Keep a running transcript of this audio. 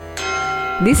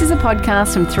This is a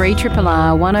podcast from 3RRR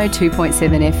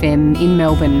 102.7 FM in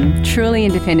Melbourne, truly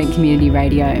independent community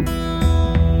radio.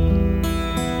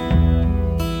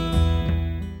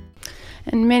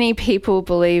 And many people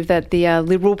believe that the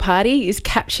Liberal Party is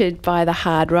captured by the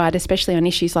hard right, especially on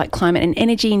issues like climate and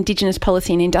energy, Indigenous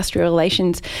policy and industrial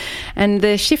relations. And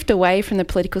the shift away from the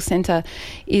political centre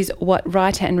is what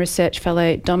writer and research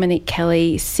fellow Dominic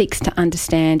Kelly seeks to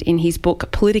understand in his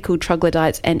book Political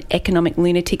Troglodytes and Economic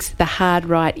Lunatics, The Hard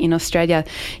Right in Australia.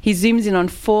 He zooms in on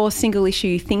 4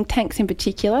 single-issue think tanks in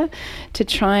particular to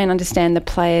try and understand the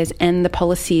players and the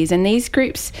policies. And these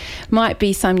groups might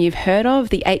be some you've heard of,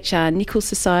 the H.R. Nichols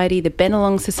Society, the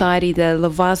Bennelong Society, the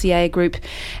Lavoisier Group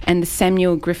and the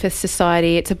Samuel Griffith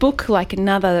Society. It's a book like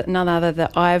none other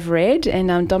that I've read,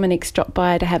 and Dominic's dropped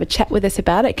by to have a chat with us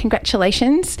about it.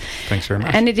 Congratulations. Thanks very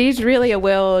much. And it is really a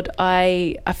world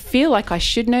I feel like I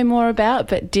should know more about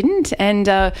but didn't.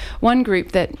 And one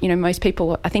group that most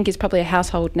people I think is probably a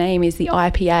household name is the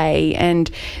IPA, and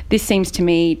this seems to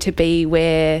me to be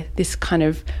where this kind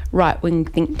of right-wing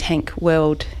think tank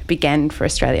world began for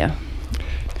Australia.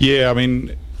 Yeah, I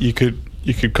mean, you could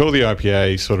call the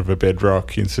IPA sort of a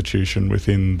bedrock institution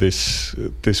within this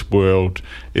world.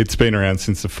 It's been around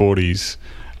since the 40s,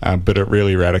 but it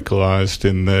really radicalised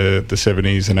in the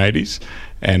 70s and 80s,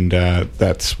 and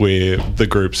that's where the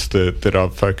groups that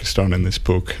I've focused on in this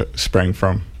book sprang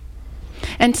from.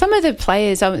 And some of the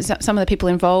players, some of the people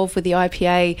involved with the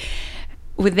IPA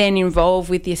were then involved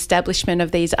with the establishment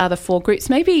of these other 4 groups.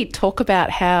 Maybe talk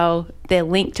about how they're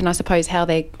linked and I suppose how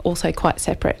they're also quite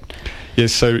separate.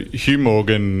 Yes, so Hugh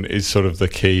Morgan is sort of the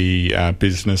key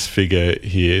business figure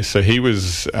here. So he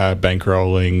was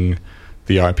bankrolling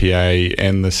the IPA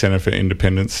and the Centre for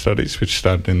Independence Studies, which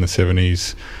started in the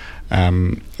 70s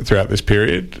throughout this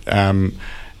period. And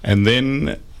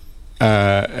then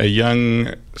a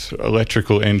young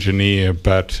electrical engineer,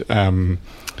 but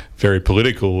very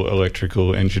political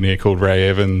electrical engineer called Ray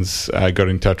Evans got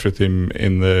in touch with him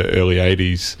in the early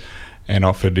 80s and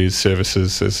offered his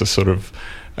services as a sort of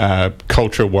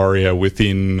culture warrior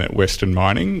within Western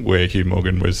mining, where Hugh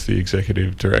Morgan was the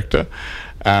executive director.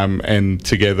 And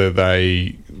together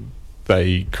they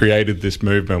created this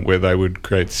movement where they would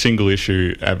create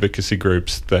single-issue advocacy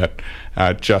groups that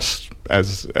just,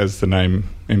 as the name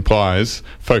implies,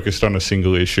 focused on a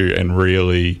single issue and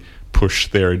really push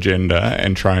their agenda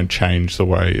and try and change the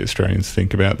way Australians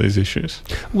think about these issues.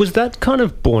 Was that kind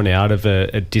of born out of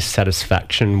a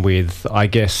dissatisfaction with, I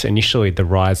guess, initially the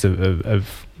rise of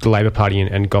the Labor Party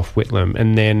and Gough Whitlam,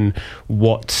 and then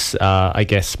what, I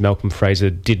guess, Malcolm Fraser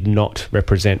did not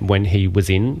represent when he was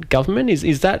in government?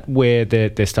 Is that where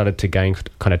they started to gain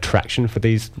kind of traction for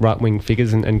these right-wing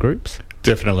figures and groups?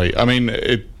 Definitely. I mean,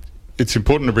 it's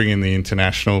important to bring in the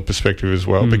international perspective as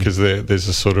well, because there's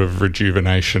a sort of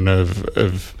rejuvenation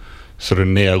of sort of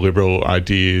neoliberal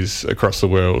ideas across the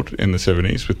world in the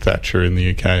 70s with Thatcher in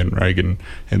the UK and Reagan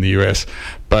in the US.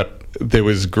 But there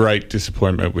was great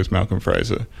disappointment with Malcolm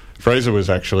Fraser. Fraser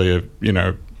was actually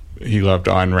he loved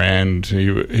Ayn Rand.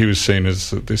 He was seen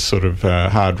as this sort of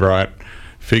hard right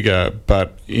figure,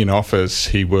 but in office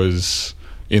he was,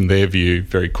 in their view,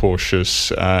 very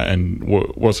cautious and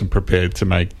wasn't prepared to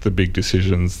make the big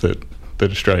decisions that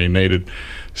Australia needed.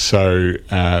 So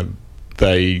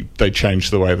they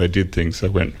changed the way they did things. They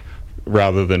went,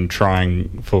 rather than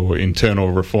trying for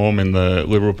internal reform in the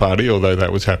Liberal Party, although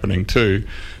that was happening too,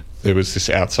 there was this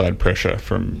outside pressure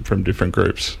from different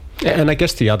groups. And I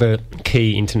guess the other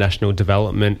key international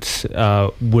development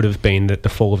would have been the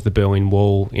fall of the Berlin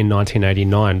Wall in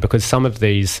 1989, because some of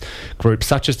these groups,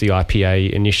 such as the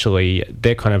IPA, initially,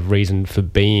 their kind of reason for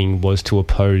being was to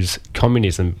oppose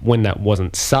communism. When that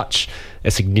wasn't such a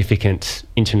significant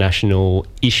international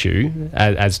issue,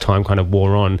 as time kind of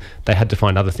wore on, they had to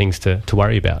find other things to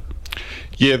worry about.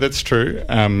 Yeah, that's true,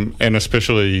 and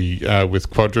especially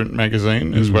with Quadrant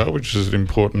magazine as well, which is an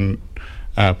important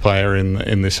player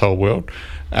in this whole world.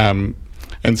 And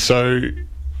so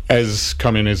as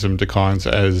communism declines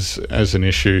as an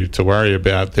issue to worry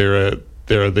about, there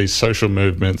are these social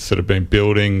movements that have been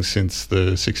building since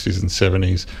the 60s and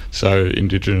 70s. So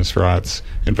Indigenous rights,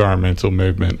 environmental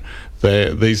movement,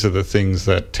 these are the things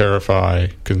that terrify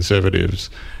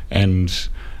conservatives, and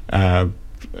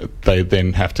they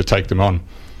then have to take them on.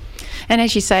 And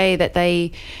as you say, that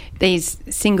these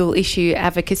single-issue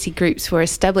advocacy groups were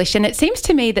established, and it seems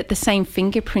to me that the same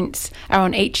fingerprints are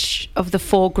on each of the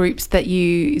 4 groups that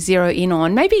you zero in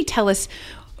on. Maybe tell us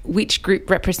which group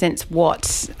represents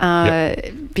what,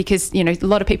 because, a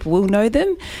lot of people will know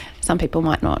them, some people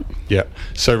might not. Yeah.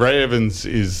 So Ray Evans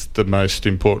is the most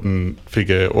important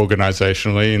figure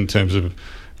organisationally in terms of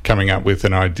coming up with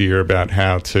an idea about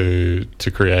how to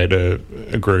create a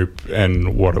group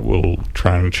and what it will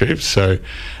try and achieve. So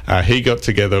he got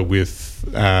together with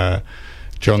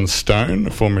John Stone,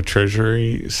 a former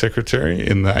Treasury Secretary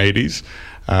in the 80s.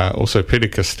 Also Peter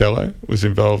Costello was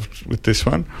involved with this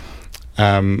one.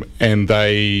 And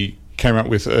they came up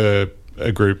with a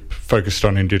group focused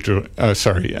on industrial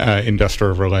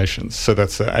relations. So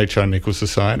that's the H.I. Nichols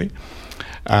Society.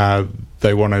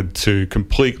 They wanted to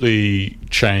completely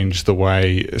change the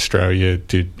way Australia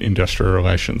did industrial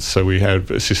relations. So we have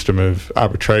a system of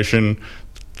arbitration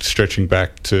stretching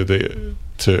back to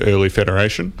early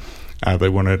federation. They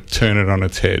want to turn it on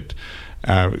its head.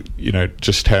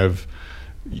 Just have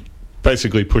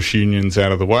basically push unions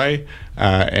out of the way,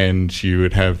 and you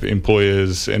would have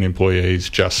employers and employees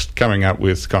just coming up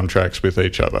with contracts with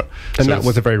each other. And so that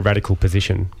was a very radical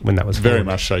position when that was formed. Very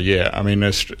much so, yeah. I mean,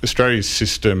 Australia's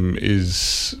system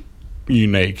is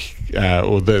unique,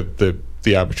 or the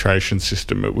arbitration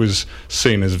system. It was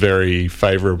seen as very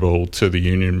favourable to the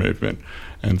union movement.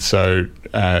 And so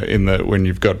when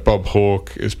you've got Bob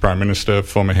Hawke as Prime Minister,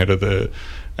 former head of the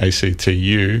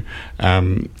ACTU,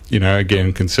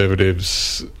 again,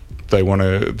 Conservatives, they want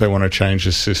to change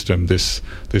the system, this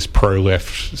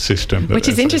pro-left system. Which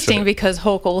is interesting because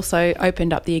Hawke also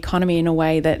opened up the economy in a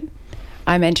way that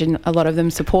I imagine a lot of them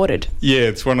supported. Yeah,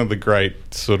 it's one of the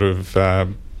great sort of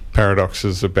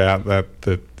paradoxes about that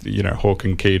Hawke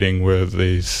and Keating were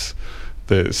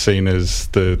seen as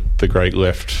the great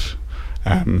left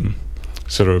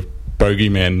sort of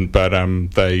bogeymen, but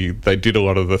they did a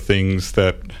lot of the things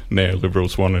that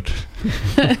neoliberals wanted.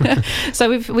 So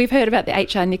we've heard about the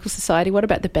H.I. Nichols Society. What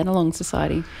about the Bennelong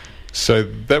Society? So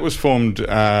that was formed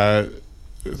a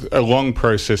long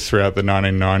process throughout the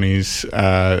 1990s,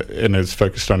 and it's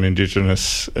focused on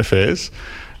Indigenous affairs.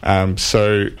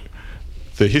 So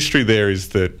the history there is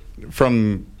that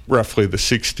from roughly the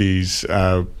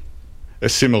 60s,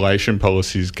 assimilation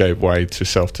policies gave way to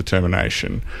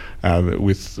self-determination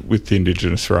with the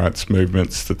Indigenous rights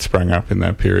movements that sprang up in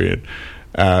that period.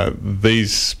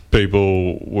 These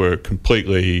people were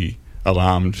completely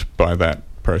alarmed by that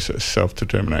process,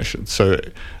 self-determination. So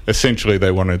essentially they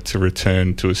wanted to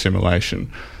return to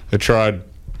assimilation. They tried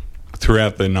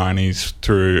throughout the 90s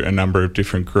through a number of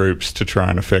different groups to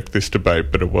try and affect this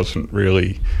debate, but it wasn't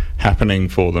really happening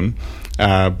for them.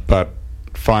 But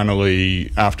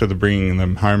finally, after the Bringing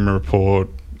Them Home report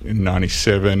in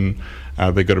 97,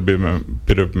 they got a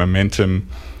bit of momentum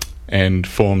and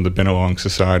formed the Bennelong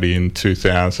Society in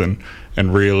 2000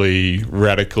 and really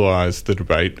radicalised the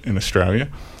debate in Australia.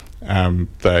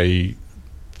 They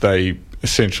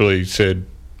essentially said,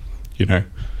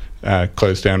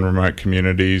 close down remote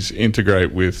communities,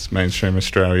 integrate with mainstream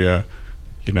Australia,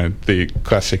 the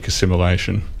classic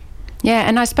assimilation. Yeah,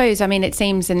 and I suppose, it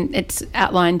seems, and it's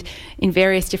outlined in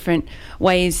various different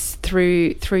ways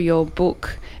through your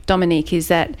book, Dominic, is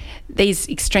that these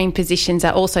extreme positions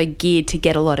are also geared to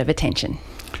get a lot of attention.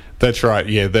 That's right,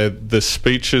 yeah. The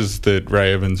speeches that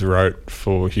Ray Evans wrote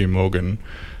for Hugh Morgan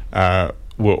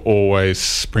were always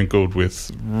sprinkled with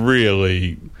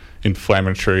really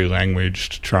inflammatory language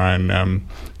to try and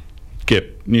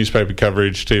get newspaper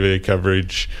coverage, TV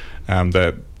coverage.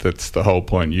 That's the whole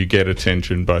point. You get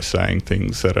attention by saying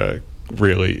things that are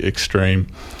really extreme.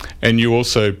 And you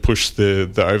also push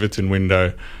the Overton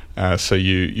window, so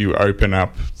you open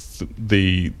up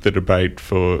the debate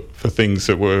for things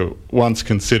that were once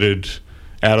considered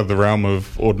out of the realm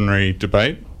of ordinary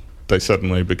debate. They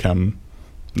suddenly become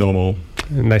normal.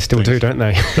 And they still things. do, don't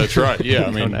they? That's right, yeah.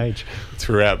 Age.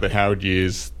 Throughout the Howard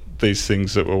years, these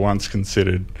things that were once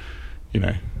considered,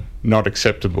 not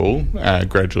acceptable,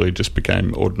 gradually just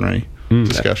became ordinary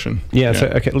discussion. Yeah, so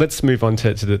okay, let's move on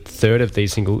to the third of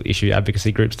these single issue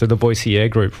advocacy groups, the Boissiere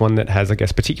group, one that has, I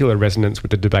guess, particular resonance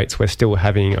with the debates we're still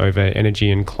having over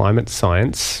energy and climate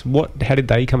science. How did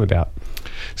they come about?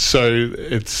 So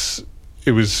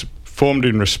it was formed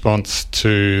in response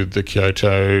to the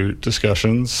Kyoto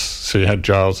discussions. So you had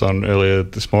Giles on earlier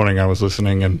this morning. I was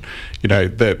listening, and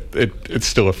that it's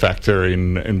still a factor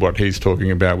in what he's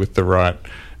talking about with the right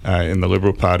in the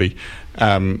Liberal Party.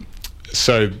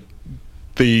 So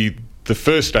the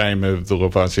first aim of the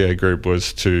Lavoisier group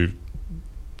was to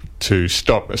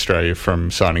stop Australia from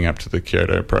signing up to the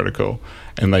Kyoto Protocol,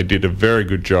 and they did a very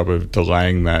good job of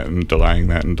delaying that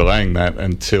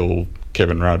until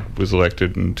Kevin Rudd was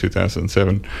elected in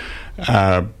 2007.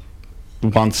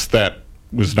 Once that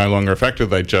was no longer a factor,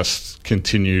 they just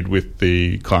continued with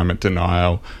the climate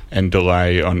denial and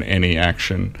delay on any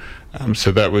action.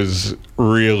 So that was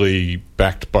really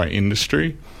backed by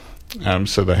industry.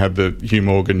 So they had Hugh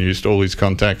Morgan used all his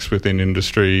contacts within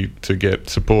industry to get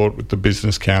support with the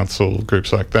Business Council,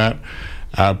 groups like that.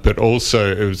 But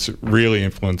also it was really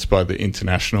influenced by the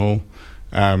international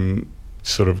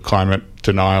sort of climate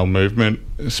denial movement,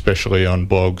 especially on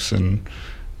blogs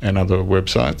and other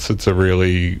websites. It's a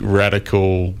really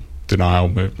radical denial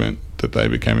movement that they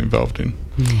became involved in.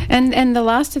 And the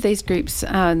last of these groups,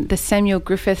 the Samuel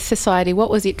Griffith Society, what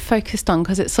was it focused on?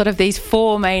 Because it's sort of these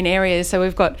four main areas. So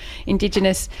we've got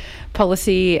Indigenous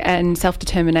policy and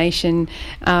self-determination,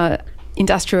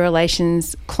 industrial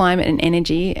relations, climate and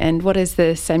energy. And what does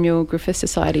the Samuel Griffith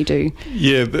Society do?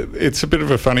 Yeah, it's a bit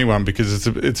of a funny one because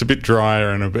it's a bit drier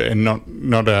and not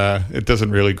it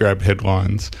doesn't really grab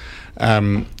headlines.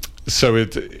 So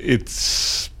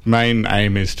its main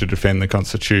aim is to defend the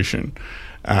Constitution,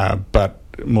 but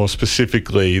more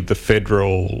specifically the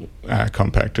federal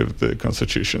compact of the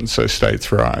Constitution, so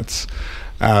states' rights.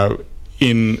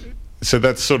 So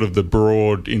that's sort of the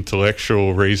broad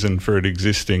intellectual reason for it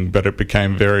existing, but it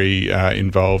became very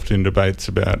involved in debates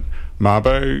about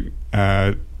Mabo,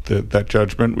 that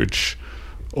judgment, which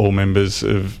all members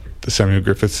of the Samuel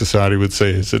Griffith Society would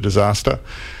see as a disaster,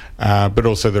 but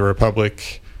also the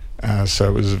Republic. So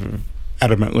it was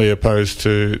adamantly opposed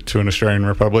to an Australian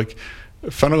Republic.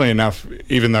 Funnily enough,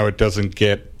 even though it doesn't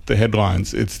get the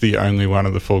headlines, it's the only one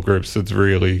of the four groups that's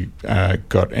really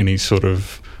got any sort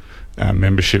of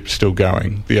membership still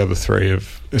going. The other three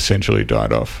have essentially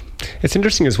died off. It's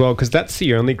interesting as well because that's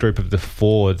the only group of the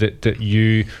four that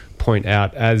you point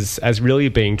out as really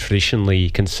being traditionally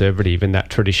conservative in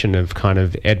that tradition of kind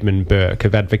of Edmund Burke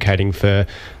of advocating for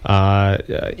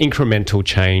incremental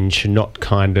change, not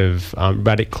kind of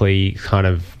radically kind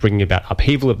of bringing about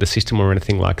upheaval of the system or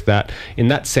anything like that. In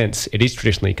that sense, it is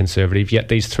traditionally conservative, yet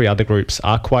these three other groups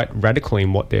are quite radical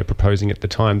in what they're proposing at the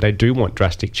time. They do want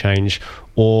drastic change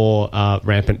or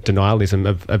rampant denialism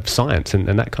of science and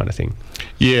that kind of thing.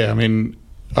 Yeah, I mean,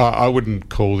 I wouldn't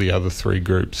call the other three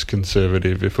groups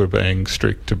conservative if we're being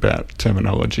strict about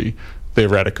terminology. They're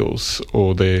radicals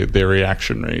or they're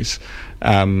reactionaries.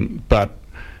 But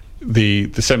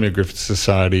the Samuel Griffith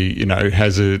Society,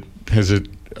 has a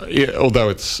although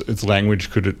its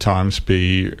language could at times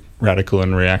be radical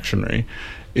and reactionary,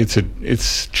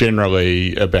 it's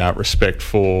generally about respect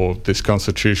for this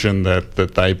Constitution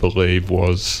that they believe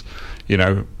was,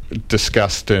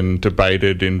 discussed and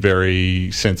debated in very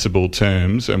sensible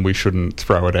terms, and we shouldn't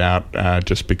throw it out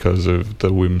just because of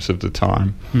the whims of the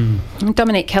time.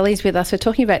 Dominic Kelly's with us. We're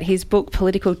talking about his book,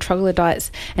 Political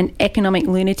Troglodytes and Economic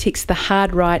Lunatics, The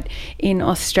Hard Right in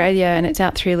Australia, and it's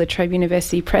out through La Trobe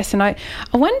University Press. And I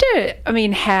wonder,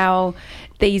 how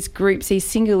these groups, these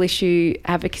single-issue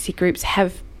advocacy groups,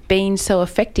 have been so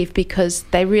effective because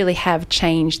they really have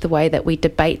changed the way that we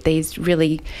debate these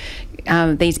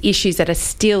these issues that are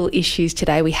still issues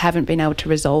today. We haven't been able to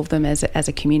resolve them as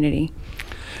a community.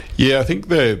 Yeah, I think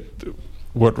that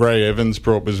what Ray Evans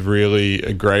brought was really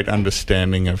a great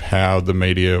understanding of how the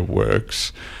media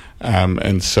works,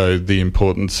 and so the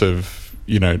importance of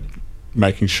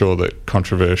making sure that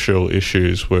controversial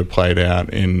issues were played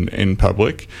out in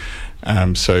public.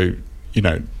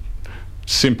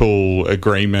 Simple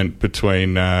agreement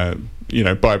between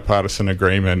bipartisan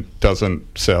agreement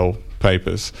doesn't sell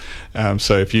papers.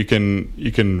 So if you can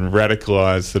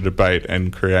radicalise the debate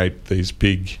and create these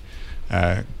big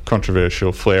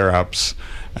controversial flare-ups,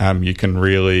 you can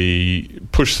really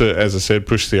push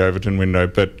the Overton window,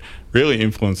 but really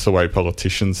influence the way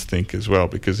politicians think as well.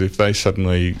 Because if they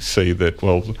suddenly see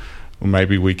that,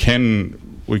 maybe we can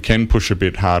push a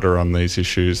bit harder on these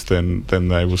issues, then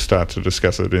they will start to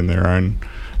discuss it in their own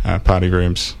party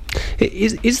rooms.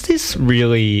 Is this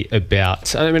really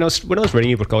about... when I was reading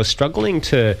your book, I was struggling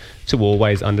to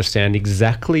always understand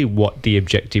exactly what the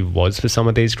objective was for some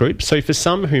of these groups. So for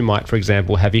some who might, for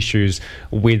example, have issues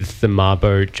with the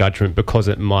Mabo judgment because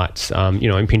it might,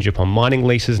 impinge upon mining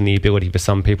leases and the ability for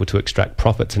some people to extract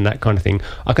profits and that kind of thing,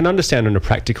 I can understand on a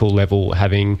practical level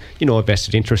having, a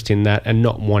vested interest in that and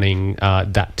not wanting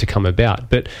that to come about.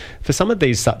 But for some of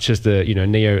these, such as the,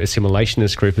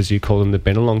 neo-assimilationist group, as you call them, the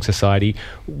Bennelong Society,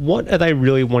 what are they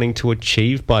really wanting to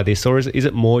achieve by this? Or is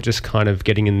it more just kind of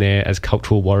getting in there as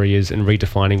cultural warriors and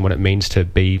redefining what it means to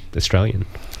be Australian?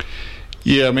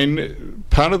 Yeah,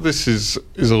 part of this is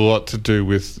a lot to do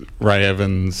with Ray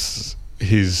Evans,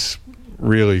 his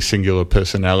really singular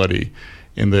personality,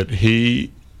 in that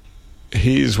he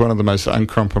is one of the most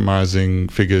uncompromising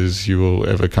figures you will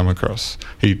ever come across.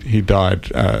 He died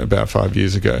about 5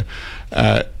 years ago.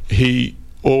 He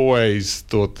always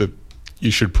thought that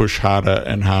you should push harder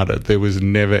and harder. There was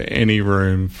never any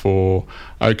room for,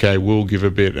 okay, we'll give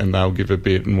a bit and they'll give a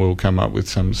bit and we'll come up with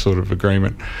some sort of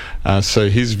agreement. So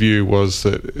his view was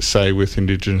that, say, with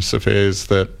Indigenous affairs,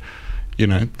 that,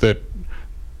 that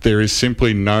there is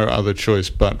simply no other choice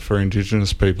but for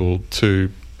Indigenous people to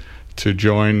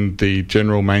join the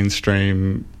general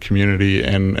mainstream community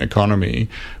and economy.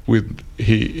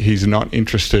 He's not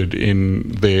interested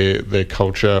in their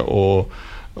culture or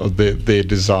their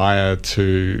desire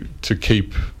to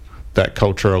keep that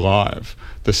culture alive.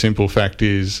 The simple fact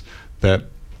is that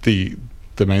the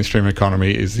mainstream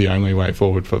economy is the only way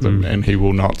forward for them, and he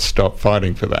will not stop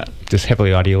fighting for that. Just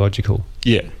heavily ideological.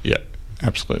 Yeah,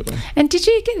 absolutely. And did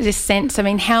you get this sense,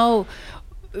 how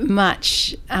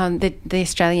much the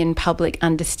Australian public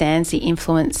understands the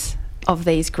influence of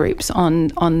these groups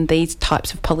on these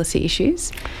types of policy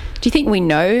issues? Do you think we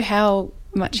know how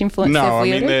much influence they've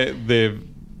wielded?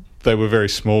 They were very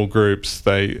small groups.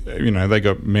 They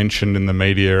got mentioned in the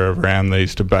media around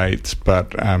these debates,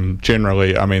 but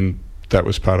generally, that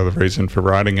was part of the reason for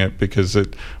writing it, because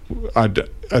I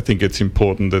think it's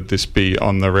important that this be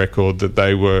on the record that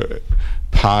they were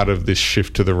part of this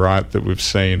shift to the right that we've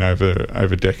seen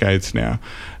over decades now.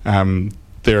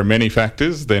 There are many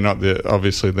factors.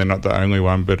 Obviously they're not the only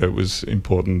one, but it was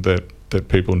important that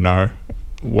people know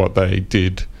what they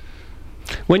did.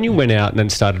 When you went out and then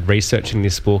started researching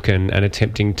this book and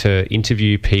attempting to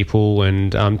interview people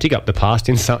and dig up the past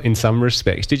in some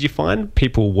respects, did you find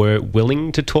people were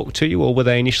willing to talk to you, or were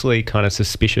they initially kind of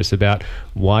suspicious about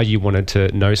why you wanted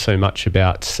to know so much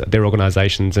about their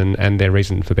organisations and their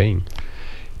reason for being?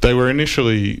 They were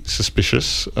initially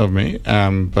suspicious of me,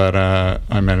 but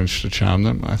I managed to charm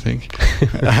them, I think.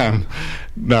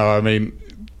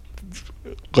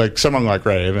 Someone like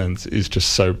Ray Evans is just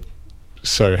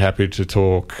so happy to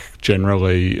talk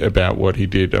generally about what he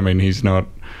did. He's not.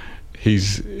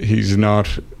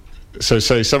 So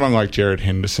say someone like Jared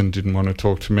Henderson didn't want to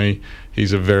talk to me.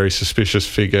 He's a very suspicious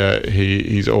figure.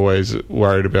 He's always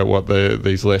worried about what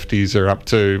these lefties are up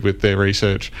to with their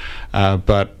research.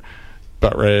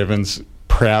 But Ray Evans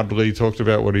proudly talked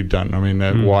about what he'd done.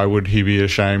 Why would he be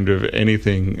ashamed of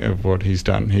anything of what he's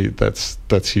done?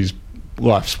 That's his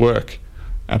life's work.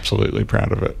 Absolutely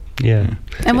proud of it. Yeah.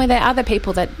 And were there other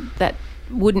people that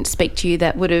wouldn't speak to you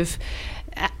that would have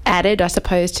added, I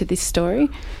suppose, to this story?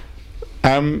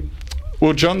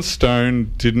 Well, John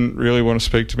Stone didn't really want to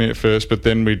speak to me at first, but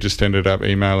then we just ended up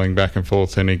emailing back and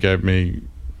forth, and he gave me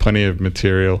plenty of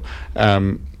material.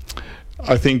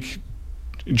 I think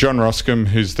John Roscombe,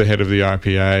 who's the head of the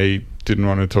IPA, didn't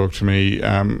want to talk to me.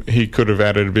 He could have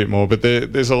added a bit more, but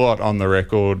there's a lot on the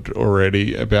record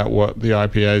already about what the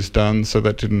IPA's done, so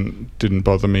that didn't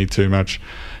bother me too much.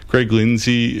 Greg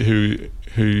Lindsay,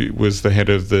 who was the head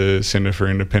of the Centre for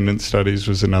Independent Studies,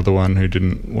 was another one who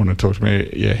didn't want to talk to me.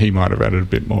 Yeah, he might have added a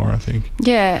bit more, I think.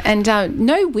 Yeah, and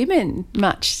no women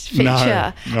much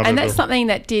feature. No, and that's something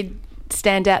that did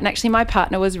stand out. And actually my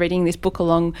partner was reading this book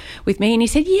along with me, and he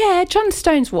said, yeah, John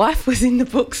Stone's wife was in the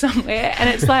book somewhere. And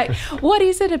it's like, what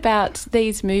is it about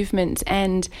these movements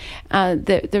and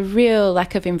the real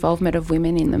lack of involvement of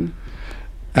women in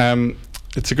them?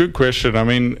 It's a good question.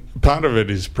 Part of it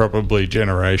is probably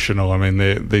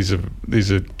generational.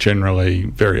 These are generally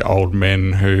very old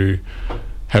men who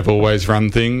have always run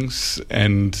things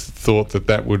and thought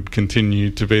that would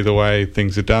continue to be the way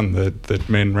things are done, that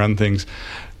men run things.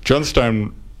 John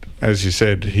Stone, as you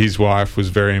said, his wife was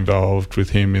very involved with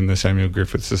him in the Samuel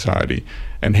Griffith Society,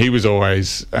 and he was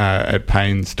always at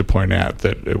pains to point out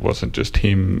that it wasn't just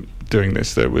him doing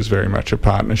this, that it was very much a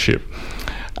partnership.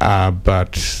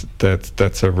 But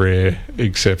that's a rare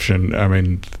exception.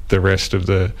 The rest of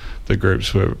the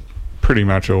groups were pretty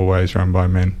much always run by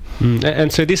men.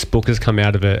 And so this book has come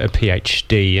out of a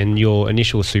PhD, and your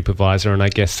initial supervisor, and I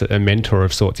guess a mentor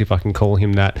of sorts, if I can call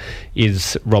him that,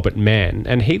 is Robert Mann.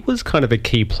 And he was kind of a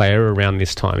key player around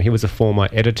this time. He was a former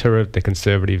editor of the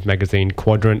conservative magazine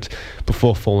Quadrant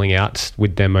before falling out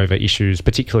with them over issues,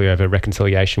 particularly over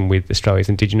reconciliation with Australia's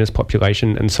Indigenous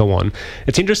population and so on.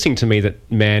 It's interesting to me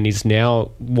that Mann is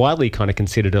now widely kind of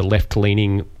considered a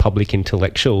left-leaning public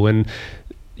intellectual, and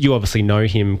you obviously know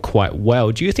him quite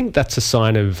well. Do you think that's a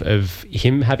sign of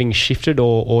him having shifted,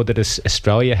 or that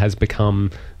Australia has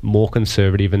become more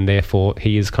conservative and therefore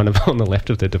he is kind of on the left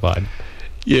of the divide?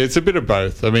 Yeah, it's a bit of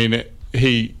both.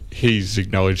 He's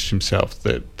acknowledged himself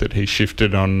that he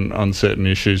shifted on certain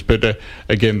issues, but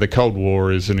again, the Cold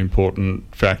War is an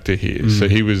important factor here. So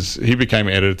he became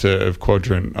editor of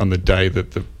Quadrant on the day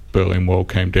that the Berlin Wall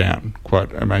came down,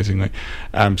 quite amazingly.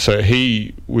 So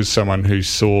he was someone who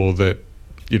saw that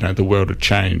the world had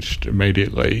changed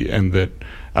immediately, and that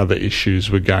other issues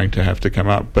were going to have to come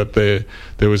up. But there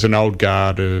was an old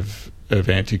guard of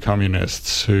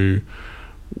anti-communists who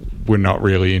were not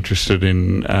really interested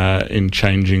in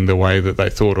changing the way that they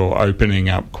thought or opening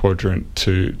up Quadrant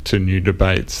to new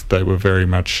debates. They were very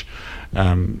much,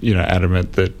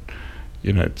 adamant that,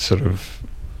 sort of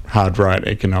hard right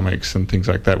economics and things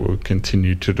like that would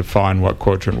continue to define what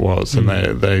Quadrant was. And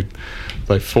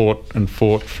they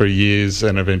fought for years,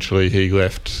 and eventually he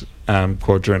left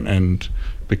Quadrant and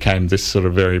became this sort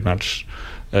of very much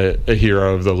a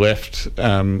hero of the left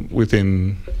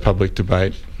within public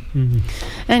debate. Mm-hmm.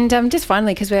 And just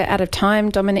finally, because we're out of time,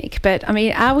 Dominic, but I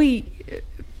mean, are we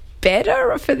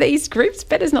better for these groups?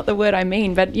 Better's not the word I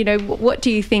mean, but what do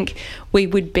you think we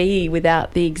would be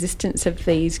without the existence of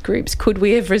these groups? Could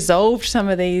we have resolved some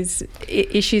of these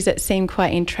issues that seem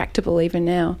quite intractable even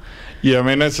now? Yeah, I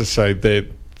mean, as I say,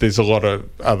 there's a lot of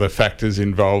other factors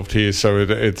involved here, so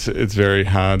it's very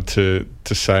hard to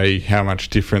say how much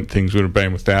different things would have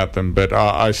been without them. But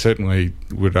I certainly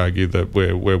would argue that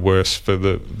we're worse for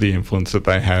the influence that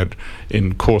they had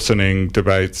in coarsening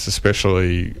debates,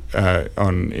 especially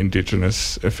on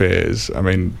Indigenous affairs. I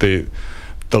mean, the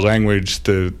language,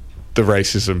 the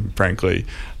racism, frankly,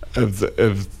 of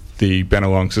the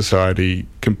Bennelong Society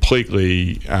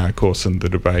completely coarsened the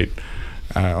debate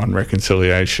on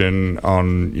reconciliation,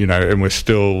 and we're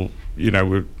still,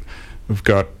 we've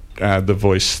got the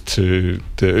voice to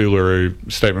the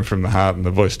Uluru Statement from the Heart and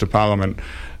the voice to Parliament.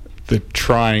 They're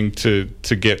trying to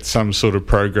get some sort of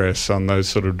progress on those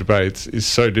sort of debates is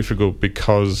so difficult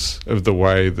because of the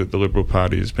way that the Liberal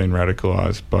Party has been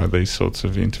radicalised by these sorts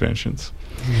of interventions.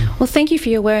 Well, thank you for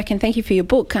your work and thank you for your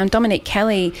book. Dominic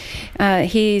Kelly,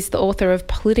 he's the author of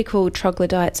Political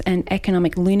Troglodytes and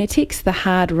Economic Lunatics, The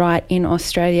Hard Right in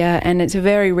Australia, and it's a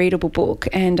very readable book,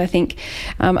 and I think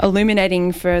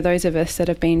illuminating for those of us that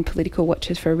have been political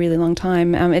watchers for a really long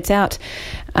time. It's out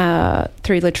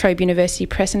through La Trobe University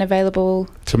Press and available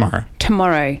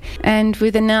tomorrow. And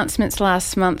with announcements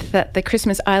last month that the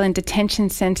Christmas Island Detention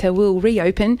Centre will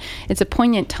reopen, it's a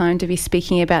poignant time to be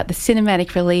speaking about the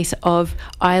cinematic release of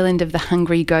Island of the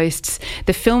Hungry Ghosts.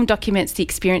 The film documents the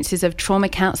experiences of trauma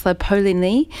counsellor Pauline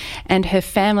Lee and her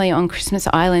family on Christmas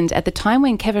Island at the time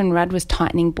when Kevin Rudd was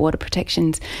tightening border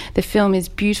protections. The film is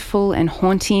beautiful and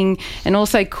haunting and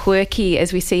also quirky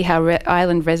as we see how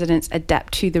island residents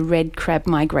adapt to the red crab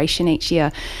migration each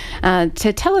year.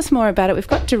 To tell us more about it, we've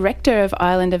got Director of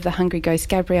Island of the Hungry Ghosts,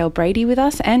 Gabrielle Brady, with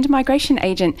us, and Migration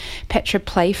Agent Petra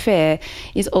Playfair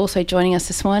is also joining us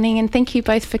this morning. And thank you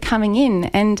both for coming in.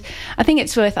 And I think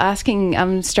it's worth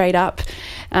asking straight up,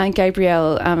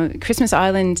 Gabrielle, Christmas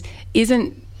Island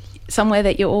isn't somewhere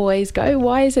that you always go.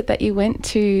 Why is it that you went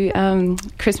to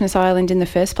Christmas Island in the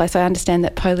first place? I understand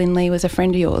that Pauline Lee was a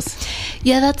friend of yours.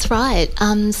 Yeah, that's right.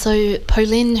 So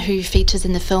Pauline, who features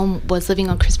in the film, was living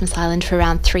on Christmas Island for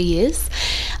around 3 years.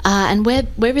 And we're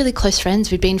really close friends.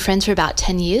 We'd been friends for about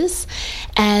 10 years.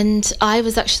 And I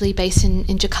was actually based in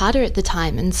Jakarta at the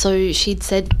time. And so she'd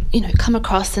said, come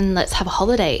across and let's have a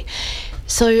holiday.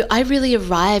 So I really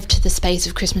arrived to the space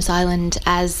of Christmas Island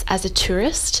as a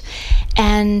tourist,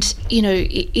 and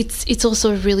it's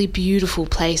also a really beautiful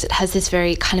place. It has this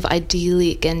very kind of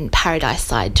idyllic and paradise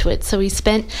side to it. So we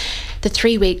spent the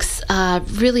 3 weeks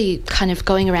really kind of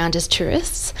going around as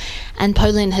tourists, and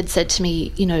Pauline had said to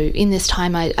me, in this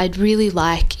time I'd really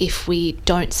like if we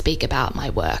don't speak about my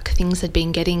work. Things had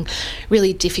been getting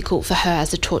really difficult for her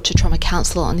as a torture trauma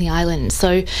counsellor on the island.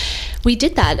 So we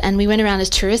did that, and we went around as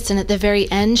tourists, and at the very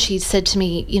end she said to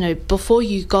me, before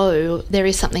you go, there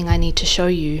is something I need to show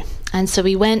you. And so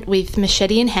we went with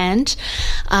machete in hand.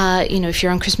 If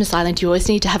you're on Christmas Island, you always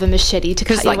need to have a machete to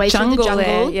cut your way through the jungle.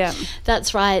 There, yeah.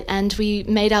 That's right. And we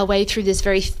made our way through this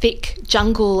very thick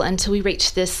jungle until we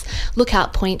reached this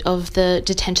lookout point of the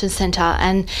detention centre.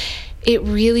 And it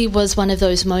really was one of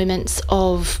those moments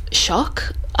of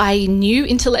shock. I knew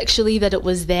intellectually that it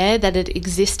was there, that it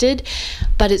existed,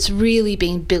 but it's really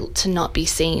been built to not be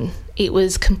seen. It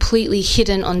was completely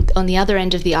hidden on the other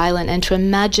end of the island, and to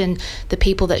imagine the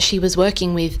people that she was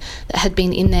working with that had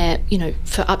been in there,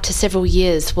 for up to several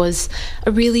years was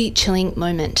a really chilling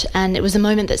moment. And it was a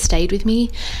moment that stayed with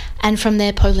me. And from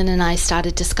there, Pauline and I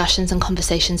started discussions and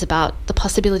conversations about the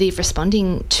possibility of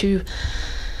responding to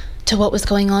what was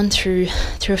going on through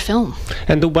a film.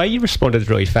 And the way you responded is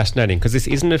really fascinating, because this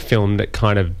isn't a film that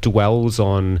kind of dwells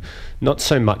on not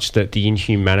so much the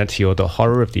inhumanity or the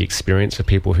horror of the experience for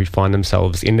people who find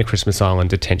themselves in the Christmas Island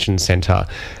Detention Centre.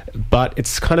 but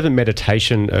it's kind of a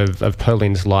meditation of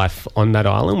Pauline's life on that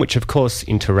island, which of course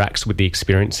interacts with the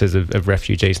experiences of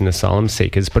refugees and asylum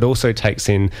seekers, but also takes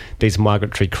in these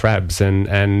migratory crabs,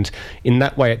 and in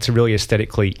that way it's a really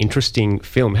aesthetically interesting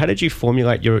film. How did you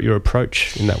formulate your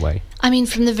approach in that way? I mean,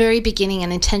 from the very beginning,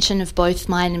 an intention of both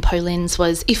mine and Pauline's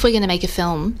was, if we're going to make a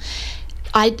film,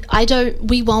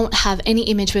 we won't have any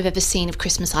image we've ever seen of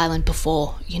Christmas Island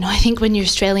before. You know, I think when you're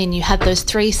Australian, you have those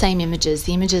three same images,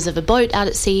 the images of a boat out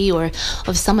at sea or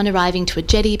of someone arriving to a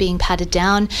jetty being patted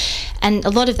down. And a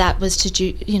lot of that was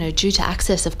due to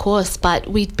access, of course, but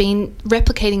we'd been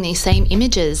replicating these same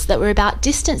images that were about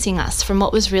distancing us from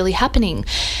what was really happening.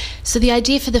 So the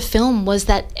idea for the film was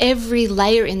that every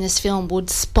layer in this film would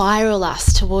spiral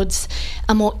us towards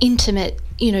a more intimate,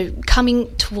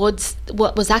 coming towards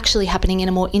what was actually happening in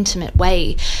a more intimate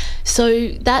way. So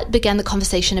that began the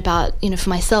conversation about, for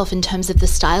myself, in terms of the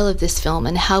style of this film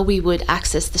and how we would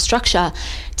access the structure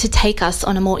to take us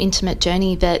on a more intimate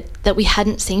journey that we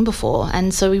hadn't seen before.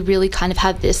 And so we really kind of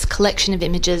have this collection of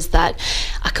images that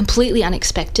are completely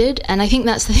unexpected. And I think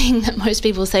that's the thing that most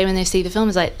people say when they see the film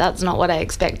is like, that's not what I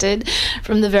expected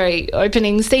from the very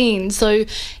opening scene. So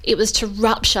it was to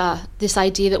rupture this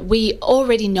idea that we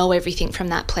already know everything from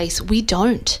that place. We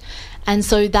don't. And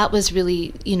so that was really,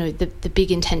 the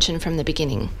big intention from the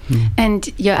beginning. And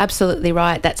you're absolutely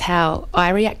right. That's how I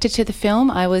reacted to the film.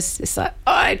 I was just like,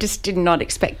 I just did not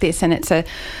expect this. And it's a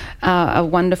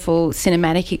wonderful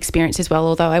cinematic experience as well.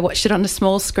 Although I watched it on a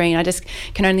small screen, I just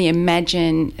can only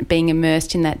imagine being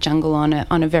immersed in that jungle on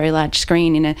a very large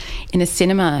screen in a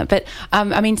cinema. But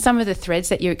some of the threads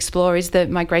that you explore is the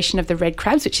migration of the red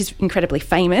crabs, which is incredibly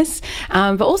famous,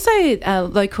 but also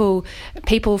local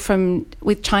people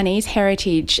with Chinese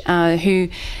heritage who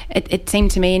it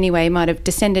seemed to me anyway might have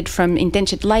descended from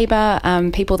indentured labour,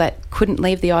 people that couldn't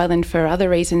leave the island for other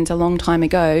reasons a long time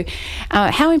ago.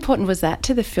 How important was that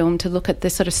to the film, to look at the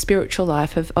sort of spiritual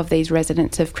life of these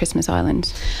residents of Christmas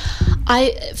Island?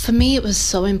 For me, it was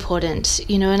so important,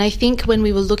 and I think when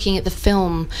we were looking at the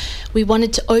film, we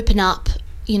wanted to open up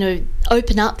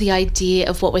the idea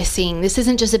of what we're seeing. This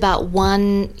isn't just about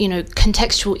one,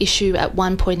 contextual issue at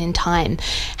one point in time.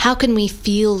 How can we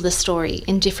feel the story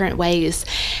in different ways?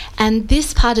 And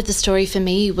this part of the story for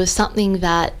me was something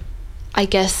that I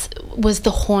guess was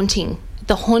the haunting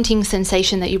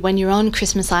sensation that when you're on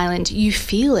Christmas Island, you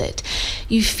feel it.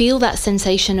 You feel that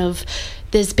sensation of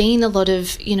there's been a lot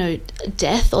of,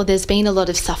 death, or there's been a lot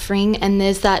of suffering, and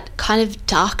there's that kind of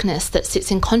darkness that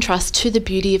sits in contrast to the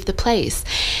beauty of the place.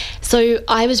 So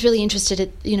I was really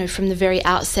interested in, from the very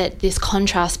outset, this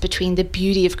contrast between the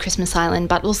beauty of Christmas Island,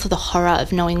 but also the horror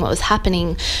of knowing what was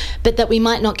happening, but that we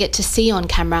might not get to see on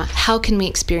camera. How can we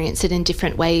experience it in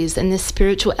different ways? And this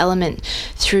spiritual element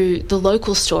through the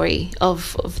local story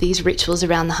of these rituals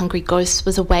around the hungry ghosts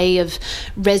was a way of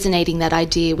resonating that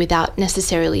idea without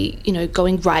necessarily,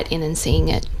 going right in and seeing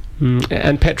it.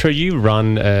 And Petra, you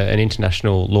run an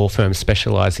international law firm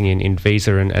specialising in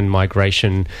visa and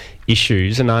migration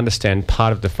issues, and I understand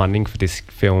part of the funding for this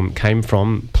film came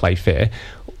from Playfair.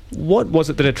 What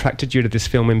was it that attracted you to this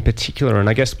film in particular? And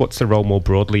I guess what's the role more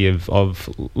broadly of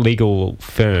legal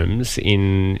firms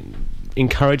in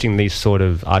encouraging these sort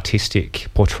of artistic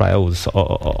portrayals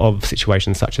of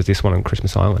situations such as this one on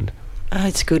Christmas Island?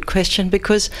 It's a good question,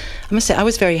 because I must say I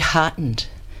was very heartened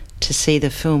to see the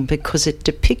film because it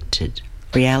depicted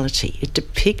reality. It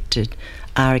depicted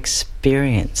our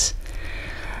experience.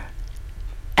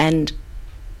 And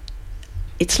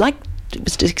it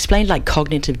was explained like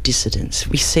cognitive dissonance.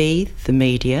 We see the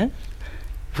media,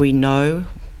 we know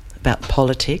about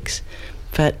politics,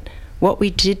 but what we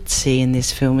did see in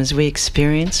this film is we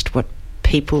experienced what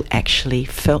people actually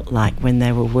felt like when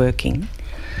they were working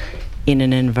in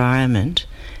an environment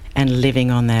and living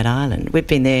on that island. We've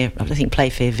been there, I think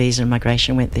Playfair Visa and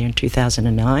Migration went there in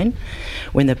 2009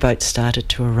 when the boats started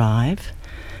to arrive,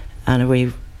 and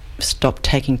we stopped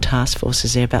taking task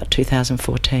forces there about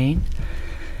 2014.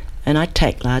 And I'd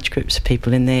take large groups of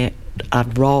people in there. Our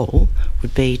role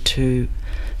would be to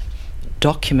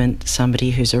document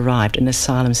somebody who's arrived, an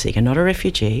asylum seeker, not a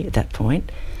refugee at that point,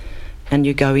 and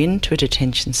you go into a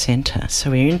detention centre.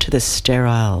 So we're into the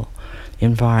sterile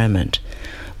environment.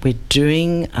 We're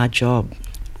doing our job.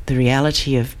 The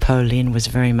reality of Pauline was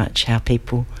very much how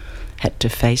people had to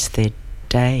face their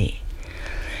day.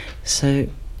 So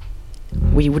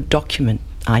we would document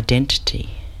identity.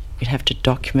 We'd have to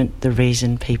document the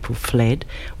reason people fled.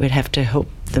 We'd have to help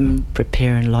them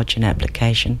prepare and lodge an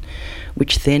application,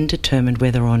 which then determined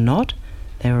whether or not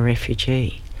they were a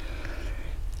refugee.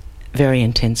 Very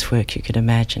intense work, you could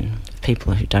imagine,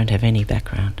 people who don't have any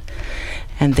background.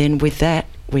 And then with that,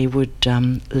 we would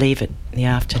leave it in the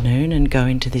afternoon and go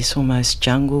into this almost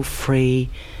jungle-free,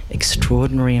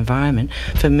 extraordinary environment.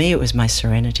 For me, it was my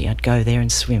serenity. I'd go there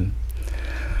and swim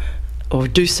or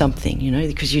do something,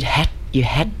 because you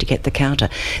had to get the counter.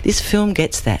 This film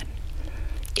gets that.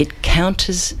 It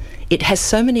counters. It has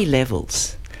so many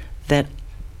levels that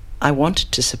I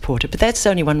wanted to support it. But that's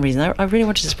only one reason. I really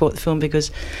wanted to support the film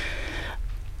because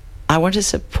I want to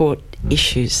support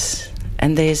issues.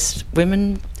 And there's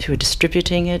women who are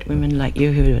distributing it, women like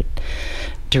you who are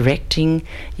directing.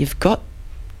 You've got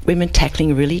women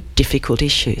tackling really difficult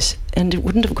issues. And it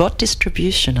wouldn't have got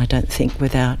distribution, I don't think,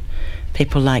 without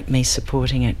people like me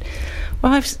supporting it.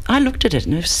 Well, I looked at it,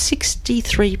 and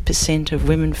 63% of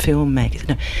women filmmakers...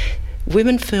 No,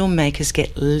 women filmmakers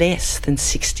get less than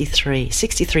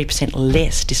 63%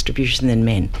 less distribution than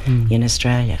men in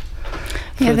Australia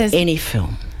for any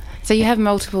film. So you have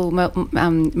multiple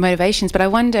motivations, but I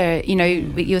wonder,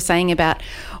 what you're saying about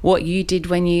what you did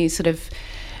when you sort of,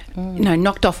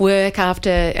 knocked off work after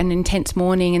an intense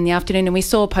morning in the afternoon, and we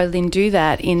saw Pauline do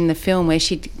that in the film where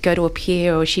she'd go to a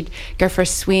pier or she'd go for a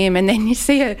swim, and then you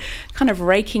see her kind of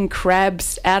raking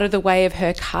crabs out of the way of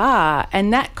her car,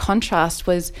 and that contrast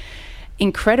was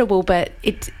incredible. But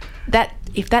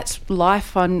if that's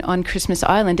life on Christmas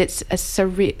Island, it's a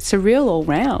surreal all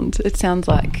round, it sounds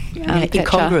like.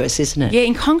 Incongruous, isn't it? Yeah,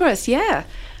 incongruous, yeah.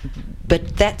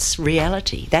 But that's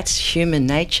reality. That's human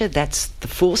nature. That's the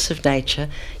force of nature.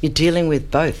 You're dealing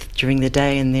with both during the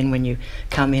day and then when you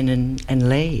come in and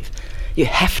leave. You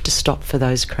have to stop for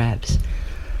those crabs.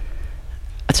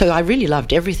 So I really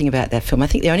loved everything about that film. I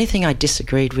think the only thing I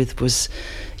disagreed with was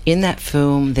in that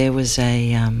film there was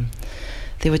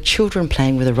there were children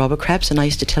playing with the robber crabs, and I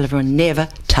used to tell everyone, never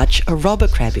touch a robber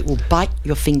crab. It will bite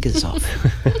your fingers off.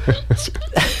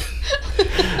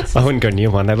 I wouldn't go near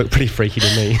one. They look pretty freaky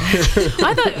to me.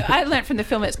 I learnt from the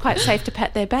film it's quite safe to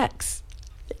pat their backs.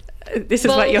 This is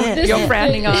what you're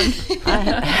frowning on.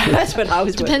 That's what I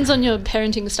was. Depends on your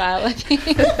parenting style, I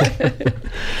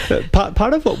think.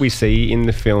 Part of what we see in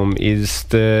the film is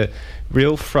the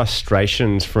real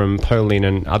frustrations from Pauline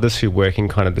and others who work in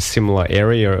kind of the similar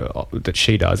area that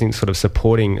she does in sort of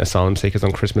supporting asylum seekers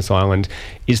on Christmas Island,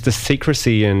 is the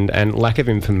secrecy and lack of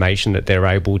information that they're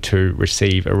able to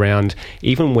receive around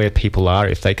even where people are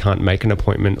if they can't make an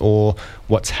appointment or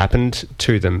what's happened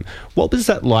to them. What was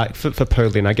that like for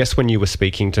Pauline? I guess when you were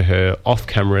speaking to her off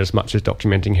camera as much as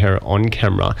documenting her on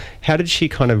camera, how did she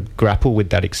kind of grapple with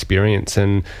that experience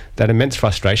and that immense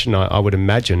frustration, I would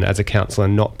imagine, as a counsellor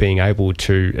not being able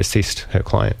to assist her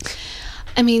clients?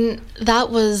 I mean, that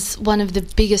was one of the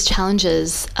biggest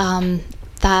challenges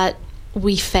that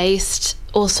we faced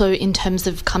also in terms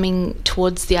of coming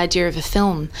towards the idea of a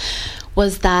film,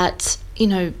 was that,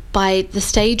 by the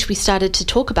stage we started to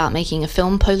talk about making a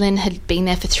film, Pauline had been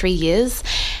there for 3 years,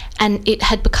 and it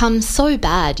had become so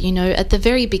bad. At the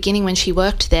very beginning when she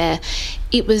worked there,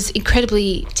 it was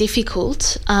incredibly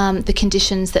difficult, the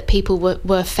conditions that people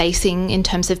were facing in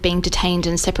terms of being detained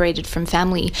and separated from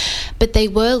family. But they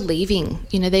were leaving,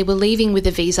 they were leaving with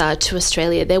a visa to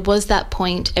Australia. There was that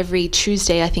point every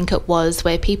Tuesday, I think it was,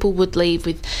 where people would leave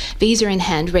with visa in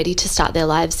hand, ready to start their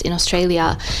lives in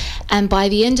Australia. And by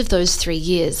the end of those 3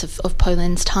 years of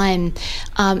Pauline's time,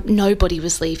 nobody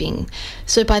was leaving.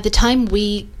 So by the time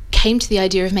we came to the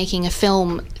idea of making a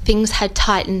film, things had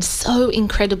tightened so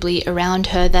incredibly around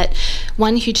her that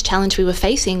one huge challenge we were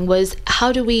facing was,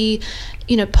 how do we,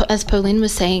 as Pauline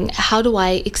was saying, how do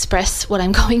I express what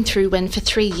I'm going through when for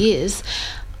 3 years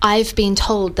I've been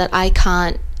told that I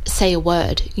can't say a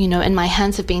word, and my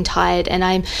hands have been tied, and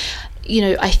I'm,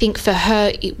 I think for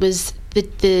her it was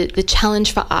the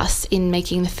challenge for us in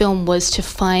making the film was to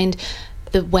find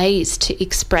the ways to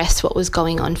express what was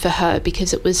going on for her,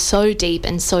 because it was so deep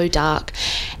and so dark,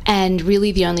 and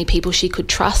really the only people she could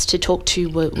trust to talk to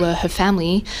were her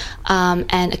family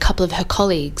and a couple of her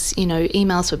colleagues.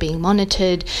 Emails were being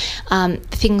monitored,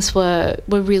 things were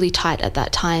really tight at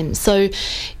that time. So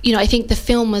I think the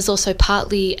film was also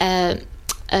partly a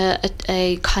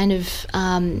kind of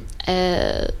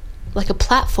like a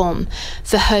platform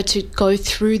for her to go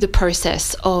through the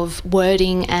process of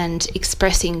wording and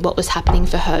expressing what was happening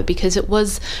for her, because it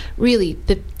was really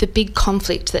the big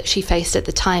conflict that she faced at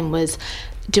the time was,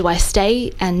 do I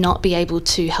stay and not be able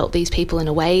to help these people in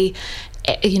a way,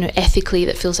 ethically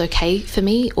that feels okay for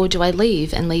me, or do I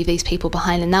leave and leave these people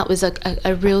behind? And that was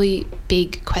a really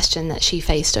big question that she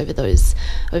faced over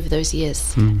those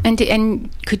years. And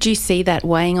could you see that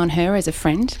weighing on her as a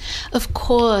friend? Of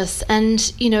course.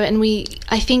 And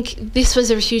I think this was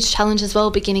a huge challenge as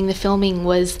well beginning the filming,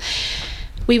 was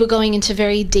we were going into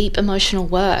very deep emotional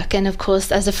work, and of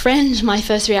course, as a friend, my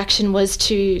first reaction was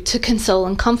to console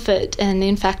and comfort. And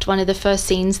in fact, one of the first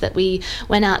scenes that we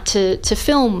went out to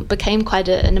film became quite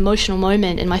an emotional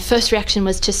moment, and my first reaction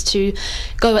was just to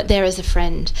go out there as a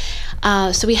friend.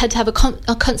 So we had to have a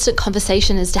constant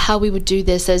conversation as to how we would do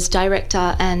this as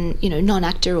director and,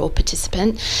 non-actor or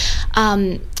participant.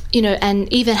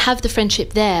 And even have the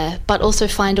friendship there, but also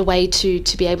find a way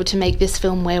to be able to make this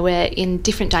film where we're in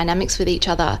different dynamics with each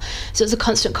other. So it was a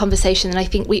constant conversation, and I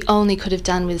think we only could have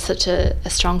done with such a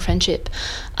strong friendship.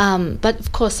 But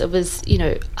of course, it was,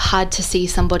 hard to see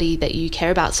somebody that you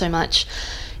care about so much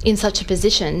in such a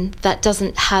position that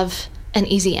doesn't have an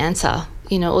easy answer.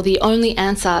 Or the only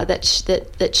answer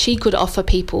that she could offer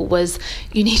people was,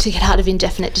 you need to get out of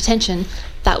indefinite detention.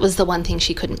 That was the one thing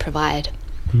she couldn't provide.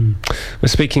 We're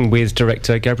speaking with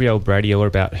director Gabrielle Brady all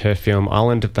about her film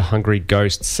Island of the Hungry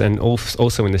Ghosts, and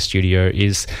also in the studio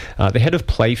is the head of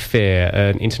Playfair,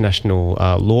 an international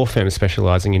law firm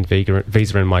specialising in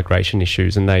visa and migration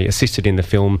issues, and they assisted in the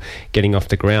film getting off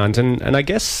the ground. And I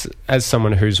guess as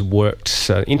someone who's worked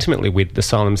intimately with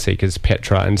asylum seekers,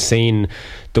 Petra, and seen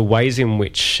the ways in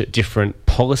which different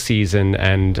policies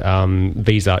and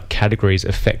visa categories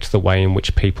affect the way in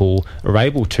which people are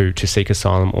able to seek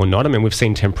asylum or not. I mean, we've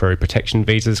seen temporary protection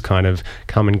visas kind of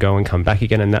come and go and come back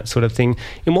again and that sort of thing.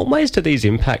 In what ways do these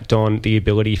impact on the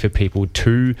ability for people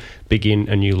to begin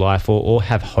a new life or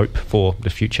have hope for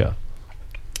the future?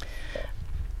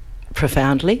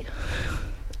 Profoundly.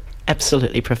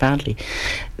 Absolutely profoundly.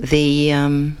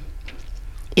 The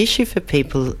issue for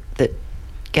people that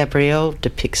Gabrielle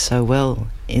depicts so well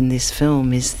in this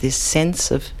film is this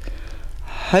sense of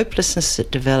hopelessness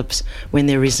that develops when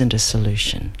there isn't a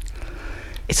solution.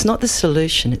 It's not the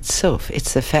solution itself,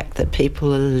 it's the fact that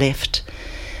people are left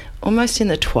almost in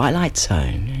the twilight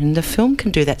zone. And the film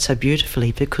can do that so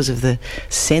beautifully because of the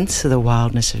sense of the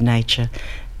wildness of nature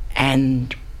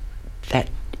and that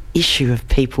issue of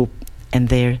people and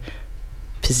their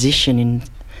position in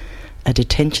a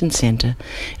detention centre.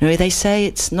 They say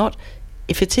it's not...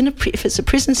 If it's a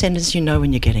prison sentence, you know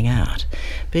when you're getting out.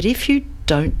 But if you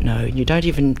don't know,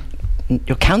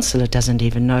 your counsellor doesn't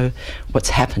even know what's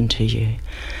happened to you,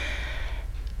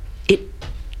 it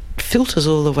filters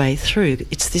all the way through.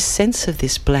 It's this sense of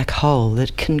this black hole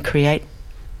that can create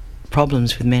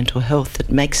problems with mental health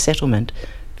that makes settlement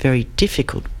very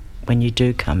difficult when you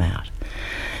do come out.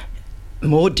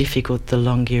 More difficult the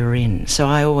longer you're in. So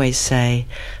I always say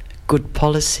good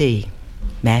policy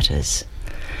matters.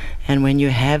 And when you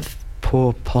have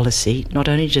poor policy, not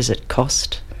only does it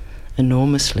cost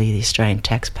enormously the Australian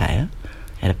taxpayer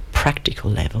at a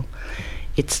practical level,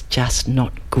 it's just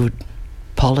not good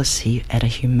policy at a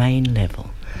humane level.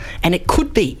 And it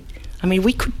could be. I mean,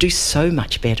 we could do so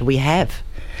much better. We have.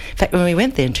 In fact, when we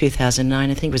went there in 2009,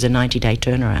 I think it was a 90-day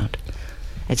turnaround.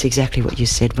 It's exactly what you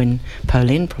said when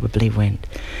Pauline probably went.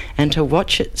 And to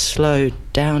watch it slow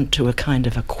down to a kind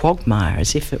of a quagmire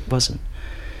as if it wasn't...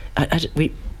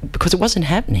 because it wasn't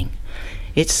happening.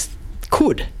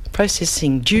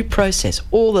 Processing, due process,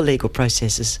 all the legal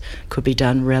processes could be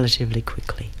done relatively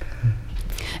quickly.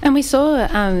 And we saw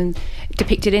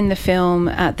depicted in the film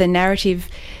the narrative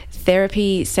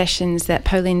therapy sessions that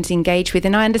Pauline's engaged with,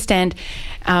 and I understand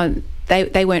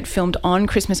they weren't filmed on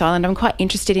Christmas Island. I'm quite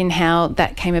interested in how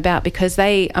that came about because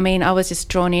I was just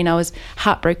drawn in. I was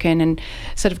heartbroken and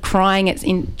sort of crying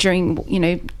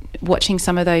during watching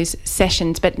some of those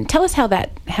sessions. But tell us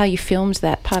how you filmed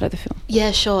that part of the film.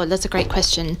 Yeah, sure. That's a great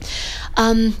question.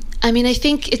 I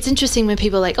think it's interesting when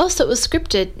people are like, oh, so it was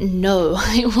scripted. No,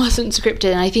 it wasn't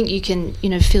scripted. And I think you can,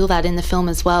 feel that in the film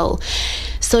as well.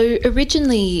 So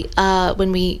originally,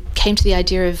 when we came to the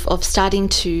idea of starting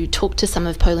to talk to some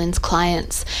of Pauline's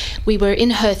clients, we were in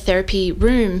her therapy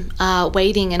room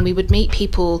waiting, and we would meet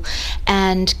people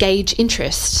and gauge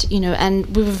interest,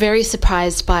 and we were very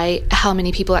surprised by how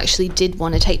many people actually did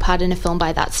want to take part in a film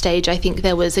by that stage. I think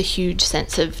there was a huge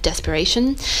sense of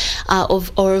desperation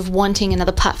of wanting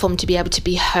another platform to be able to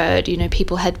be heard.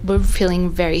 People were feeling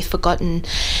very forgotten.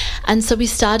 And so we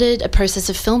started a process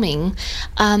of filming,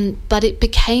 but it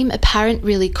became apparent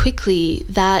really quickly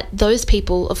that those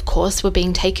people, of course, were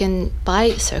being taken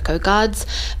by Serco guards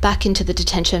back into the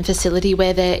detention facility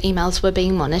where their emails were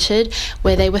being monitored,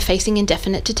 where they were facing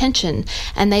indefinite detention,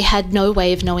 and they had no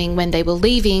way of knowing when they were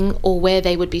leaving or where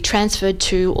they would be transferred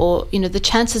to, or, the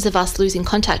chances of us losing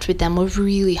contact with them were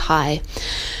really high.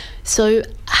 So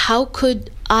how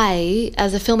could I,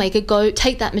 as a filmmaker, go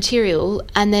take that material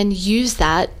and then use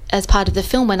that as part of the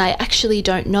film when I actually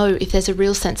don't know if there's a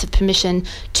real sense of permission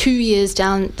 2 years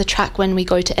down the track when we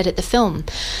go to edit the film.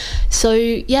 So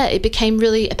yeah, it became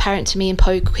really apparent to me and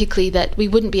Poe quickly that we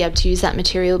wouldn't be able to use that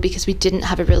material because we didn't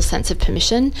have a real sense of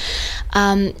permission.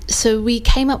 So we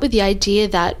came up with the idea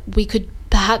that we could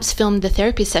perhaps film the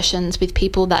therapy sessions with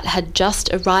people that had just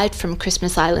arrived from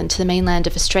Christmas Island to the mainland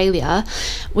of Australia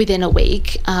within a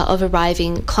week of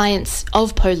arriving, clients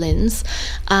of Poe Lin's,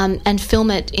 and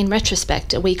film it in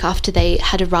retrospect a week after they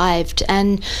had arrived.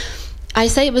 And I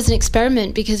say it was an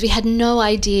experiment because we had no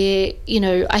idea,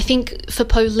 I think for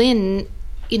Poe Lin,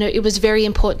 it was very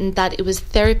important that it was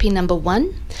therapy number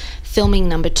 1, filming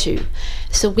number 2.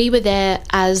 So we were there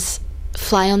as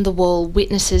fly-on-the-wall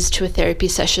witnesses to a therapy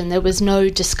session. There was no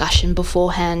discussion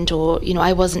beforehand, or,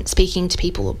 I wasn't speaking to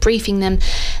people or briefing them.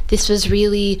 This was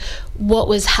really what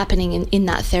was happening in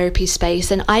that therapy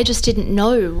space, and I just didn't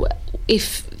know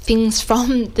if things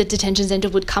from the detention centre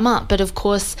would come up, but of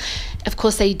course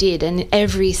they did, and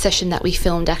every session that we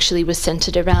filmed actually was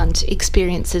centred around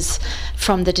experiences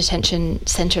from the detention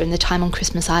centre and the time on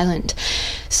Christmas Island.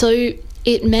 So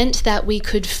it meant that we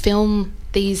could film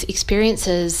these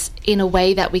experiences in a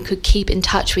way that we could keep in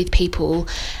touch with people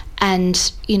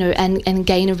and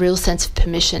gain a real sense of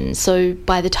permission. So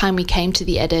by the time we came to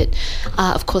the edit,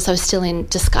 of course I was still in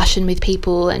discussion with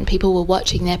people, and people were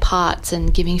watching their parts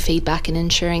and giving feedback and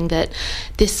ensuring that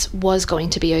this was going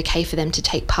to be okay for them to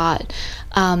take part.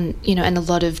 And a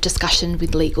lot of discussion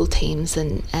with legal teams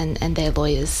and their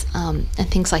lawyers and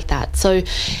things like that. So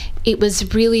it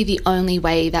was really the only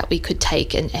way that we could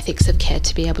take an ethics of care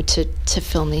to be able to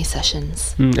film these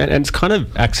sessions. And it's kind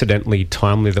of accidentally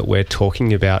timely that we're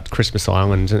talking about Christmas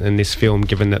Island and this film,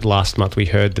 given that last month we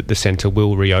heard that the centre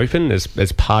will reopen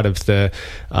as part of the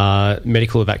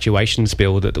medical evacuations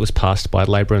bill that was passed by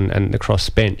Labor and the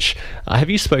crossbench.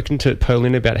 Have you spoken to Poe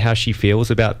Lin about how she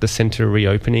feels about the centre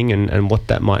reopening and what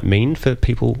that might mean for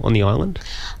people on the island?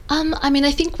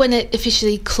 I think when it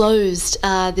officially closed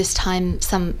this time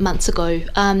some months ago,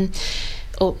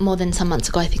 or more than some months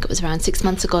ago, I think it was around 6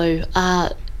 months ago,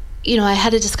 I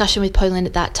had a discussion with Poe Lin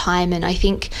at that time, and I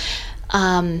think,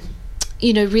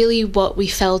 really what we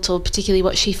felt, or particularly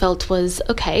what she felt, was,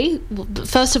 okay,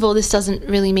 first of all, this doesn't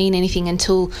really mean anything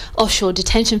until offshore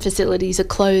detention facilities are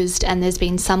closed and there's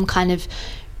been some kind of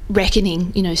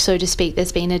reckoning, so to speak.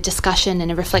 There's been a discussion and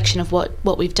a reflection of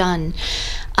what we've done.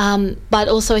 But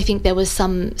also I think there was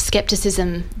some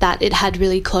scepticism that it had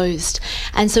really closed.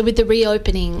 And so with the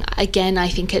reopening, again, I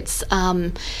think it's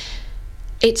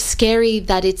scary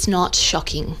that it's not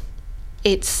shocking.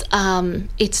 It's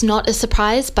not a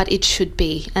surprise, but it should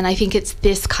be. And I think it's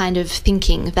this kind of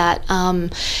thinking that,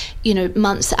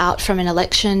 months out from an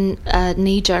election,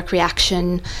 knee-jerk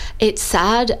reaction, it's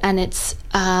sad, and it's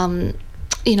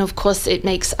of course it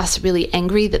makes us really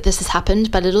angry that this has happened,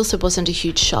 but it also wasn't a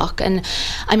huge shock. And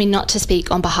not to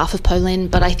speak on behalf of Poe Lin,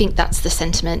 but I think that's the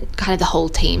sentiment kind of the whole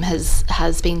team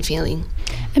has been feeling.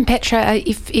 And Petra,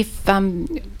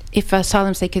 if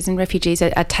asylum seekers and refugees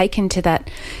are taken to that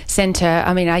centre,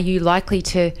 are you likely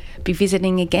to be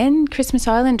visiting again Christmas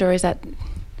Island, or is that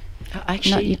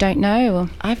actually you don't know? Or?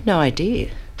 I have no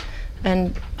idea.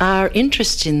 And our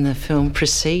interest in the film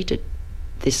preceded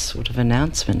this sort of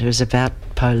announcement. It was about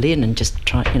Poe Lin and just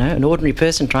an ordinary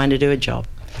person trying to do a job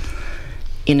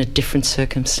in a different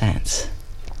circumstance.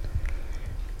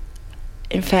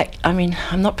 In fact,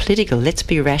 I'm not political. Let's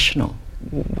be rational.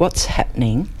 What's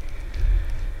happening?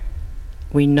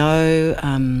 We know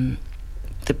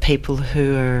the people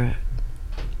who are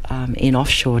in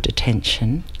offshore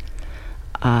detention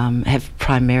have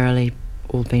primarily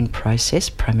all been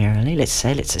processed,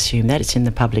 let's assume that. It's in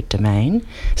the public domain.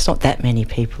 It's not that many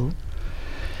people.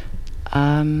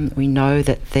 We know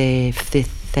that they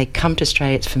come to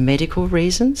Australia, it's for medical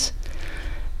reasons.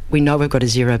 We know we've got a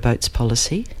zero boats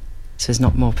policy, so there's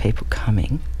not more people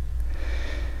coming.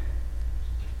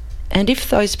 And if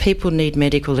those people need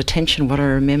medical attention, what I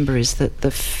remember is that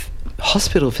the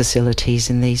hospital facilities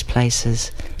in these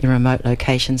places, in remote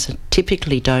locations,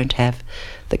 typically don't have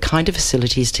the kind of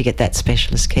facilities to get that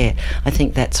specialist care. I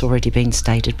think that's already been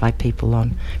stated by people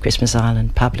on Christmas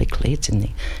Island publicly. It's in the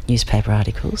newspaper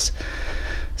articles.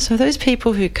 So those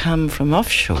people who come from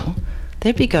offshore,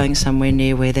 they'll be going somewhere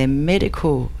near where their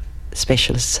medical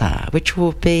specialists are, which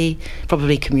will be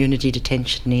probably community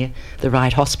detention near the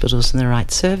right hospitals and the right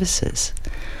services.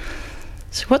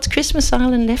 So what's Christmas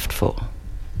Island left for?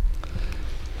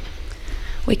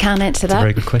 We can't answer that. That's a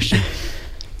very good question.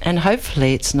 And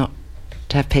hopefully it's not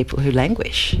to have people who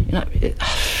languish,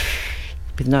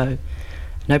 with no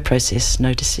process,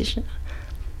 no decision.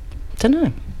 Don't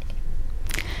know.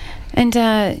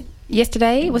 And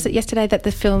yesterday that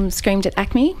the film screened at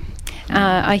ACME?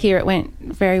 I hear it went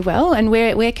very well. And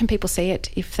where can people see it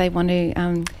if they want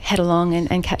to head along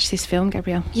and catch this film,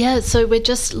 Gabrielle? Yeah, so we're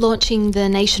just launching the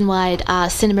nationwide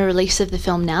cinema release of the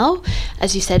film now.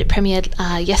 As you said, it premiered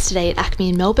yesterday at ACME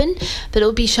in Melbourne, but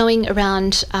it'll be showing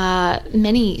around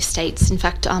many states, in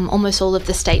fact, almost all of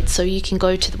the states. So you can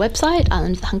go to the website,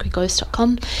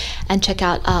 islandofthehungryghost.com, and check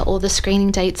out all the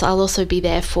screening dates. I'll also be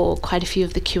there for quite a few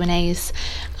of the Q&As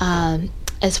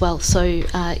as well. So,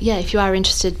 if you are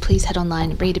interested, please head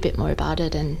online, read a bit more about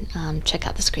it, and check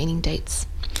out the screening dates.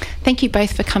 Thank you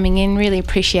both for coming in. Really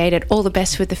appreciate it. All the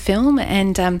best with the film,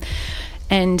 and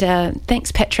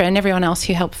thanks Petra and everyone else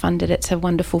who helped fund it. It's a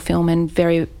wonderful film and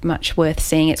very much worth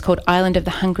seeing. It's called Island of the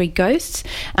Hungry Ghosts.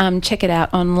 Check it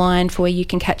out online for where you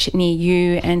can catch it near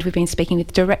you. And we've been speaking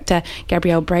with director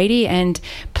Gabrielle Brady and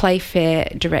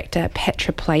Playfair director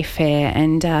Petra Playfair.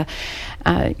 And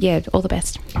all the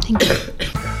best. Thank you.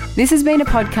 This has been a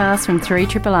podcast from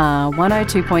 3RRR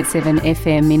 102.7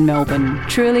 FM in Melbourne.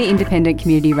 Truly independent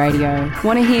community radio.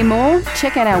 Want to hear more?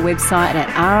 Check out our website at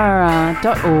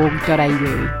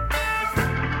rrr.org.au.